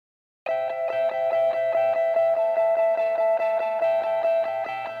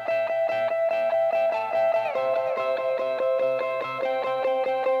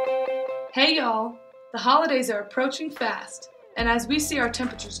Hey y'all! The holidays are approaching fast, and as we see our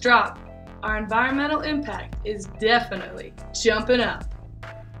temperatures drop, our environmental impact is definitely jumping up.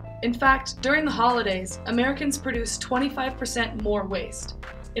 In fact, during the holidays, Americans produce 25% more waste.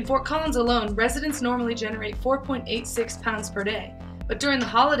 In Fort Collins alone, residents normally generate 4.86 pounds per day, but during the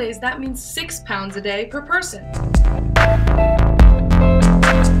holidays that means 6 pounds a day per person.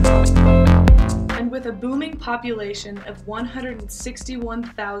 And with a booming population of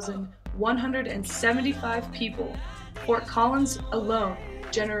 161,175 people, Fort Collins alone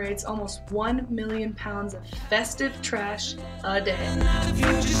generates almost 1 million pounds of festive trash a day.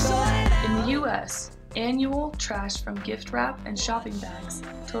 In the US, annual trash from gift wrap and shopping bags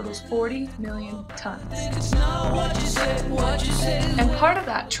totals 40 million tons. And part of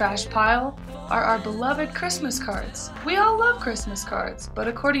that trash pile are our beloved Christmas cards. We all love Christmas cards, but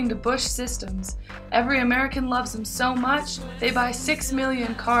according to Bush Systems, every American loves them so much they buy 6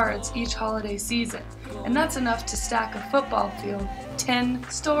 million cards each holiday season. And that's enough to stack a football field 10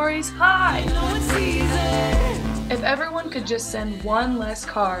 stories high. If everyone could just send one less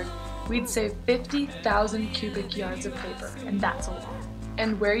card, we'd save 50,000 cubic yards of paper, and that's a lot.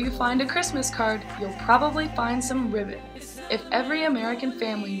 And where you find a Christmas card, you'll probably find some ribbon. If every American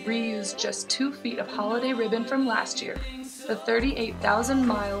family reused just 2 feet of holiday ribbon from last year, the 38,000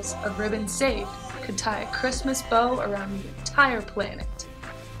 miles of ribbon saved could tie a Christmas bow around the entire planet.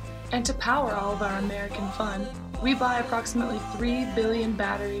 And to power all of our American fun, we buy approximately 3 billion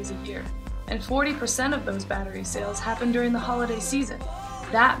batteries a year, and 40% of those battery sales happen during the holiday season.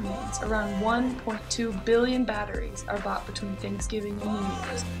 That means around 1.2 billion batteries are bought between Thanksgiving and New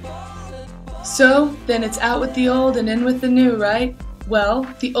Year's. So, then it's out with the old and in with the new, right? Well,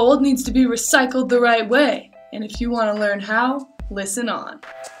 the old needs to be recycled the right way, and if you want to learn how, listen on.